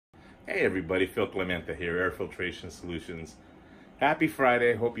Hey everybody, Phil Clemente here, Air Filtration Solutions. Happy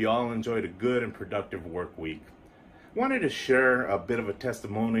Friday. Hope you all enjoyed a good and productive work week. Wanted to share a bit of a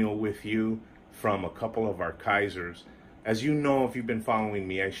testimonial with you from a couple of our Kaisers. As you know, if you've been following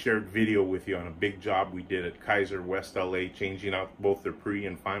me, I shared video with you on a big job we did at Kaiser West LA, changing out both their pre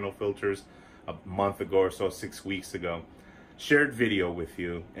and final filters a month ago or so, 6 weeks ago. Shared video with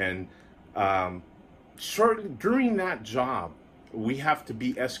you, and shortly during that job, we have to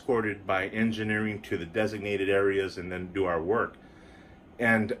be escorted by engineering to the designated areas and then do our work.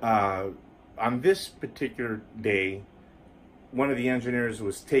 And on this particular day, one of the engineers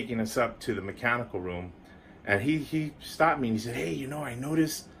was taking us up to the mechanical room, and he stopped me and he said, "Hey, you know, I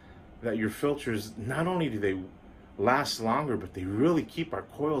noticed that your filters, not only do they last longer, but they really keep our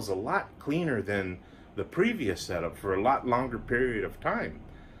coils a lot cleaner than the previous setup for a lot longer period of time."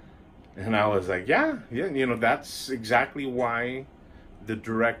 And I was like, yeah, you know, that's exactly why the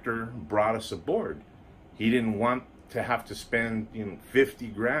director brought us aboard. He didn't want to have to spend, 50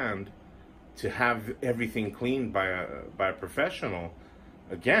 grand to have everything cleaned by a professional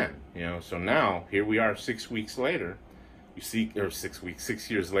again, So now here we are 6 weeks later. You see, or 6 weeks,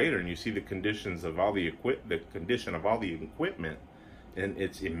 6 years later, and you see the conditions of all the condition of all the equipment, and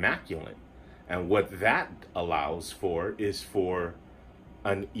it's immaculate. And what that allows for is for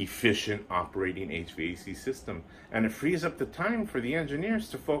an efficient operating HVAC system, and it frees up the time for the engineers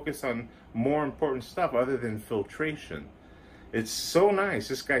to focus on more important stuff other than filtration. It's so nice.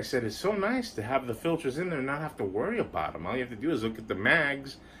 This guy said it's so nice to have the filters in there and not have to worry about them. All you have to do is look at the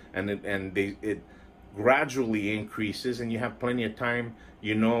mags, and it gradually increases, and you have plenty of time.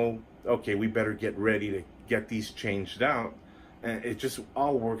 Okay, we better get ready to get these changed out, and it just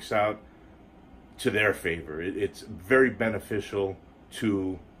all works out to their favor. It's very beneficial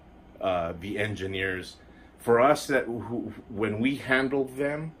to the engineers. For us, when we handle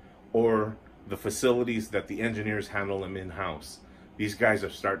them, or the facilities that the engineers handle them in-house, these guys are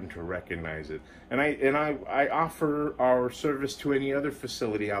starting to recognize it. And I offer our service to any other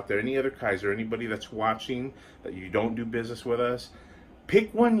facility out there, any other Kaiser, anybody that's watching that you don't do business with us.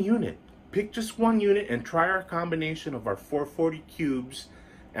 Pick one unit, pick just one unit, and try our combination of our 440 cubes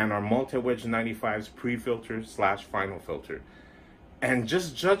and our Multi-Wedge 95s pre-filter / final filter. And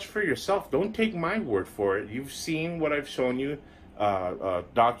just judge for yourself. Don't take my word for it. You've seen what I've shown you,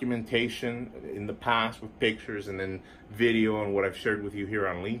 documentation in the past with pictures, and then video, and what I've shared with you here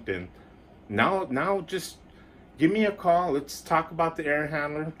on LinkedIn. Now just give me a call. Let's talk about the air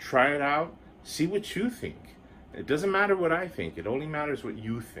handler. Try it out. See what you think. It doesn't matter what I think. It only matters what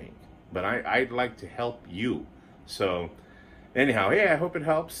you think. But I'd like to help you. So anyhow, hey, I hope it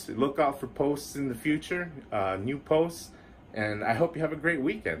helps. Look out for posts in the future, new posts. And I hope you have a great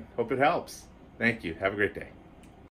weekend. Hope it helps. Thank you. Have a great day.